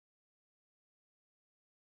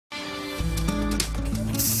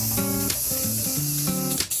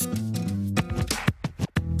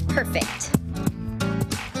perfect.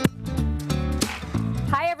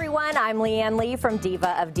 Hi everyone, I'm Leanne Lee from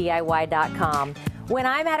Diva of DIY.com. When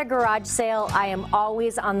I'm at a garage sale, I am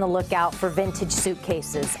always on the lookout for vintage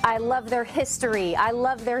suitcases. I love their history, I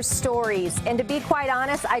love their stories, and to be quite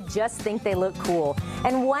honest, I just think they look cool.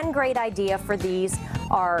 And one great idea for these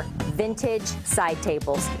are vintage side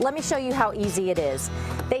tables. Let me show you how easy it is.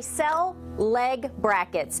 They sell leg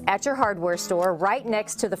brackets at your hardware store right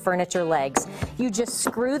next to the furniture legs. You just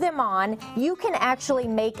screw them on. You can actually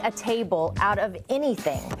make a table out of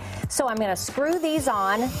anything. So I'm going to screw these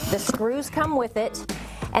on. The screws come with it.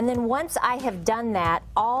 And then once I have done that,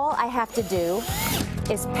 all I have to do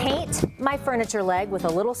is paint my furniture leg with a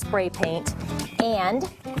little spray paint and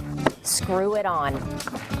screw it on.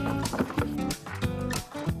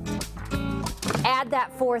 Add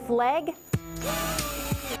that fourth leg.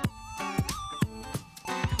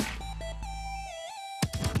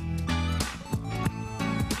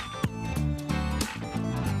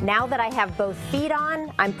 Now that I have both feet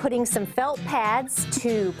on, I'm putting some felt pads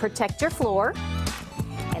to protect your floor.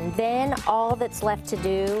 And then all that's left to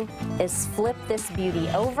do is flip this beauty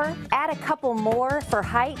over, add a couple more for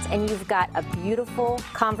height, and you've got a beautiful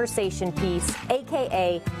conversation piece,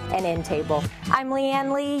 aka an end table. I'm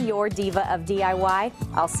Leanne Lee, your Diva of DIY.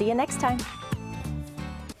 I'll see you next time.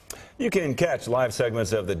 You can catch live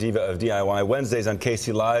segments of the Diva of DIY Wednesdays on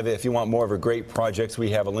KC Live. If you want more of her great projects, we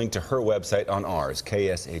have a link to her website on ours,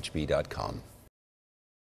 kshb.com.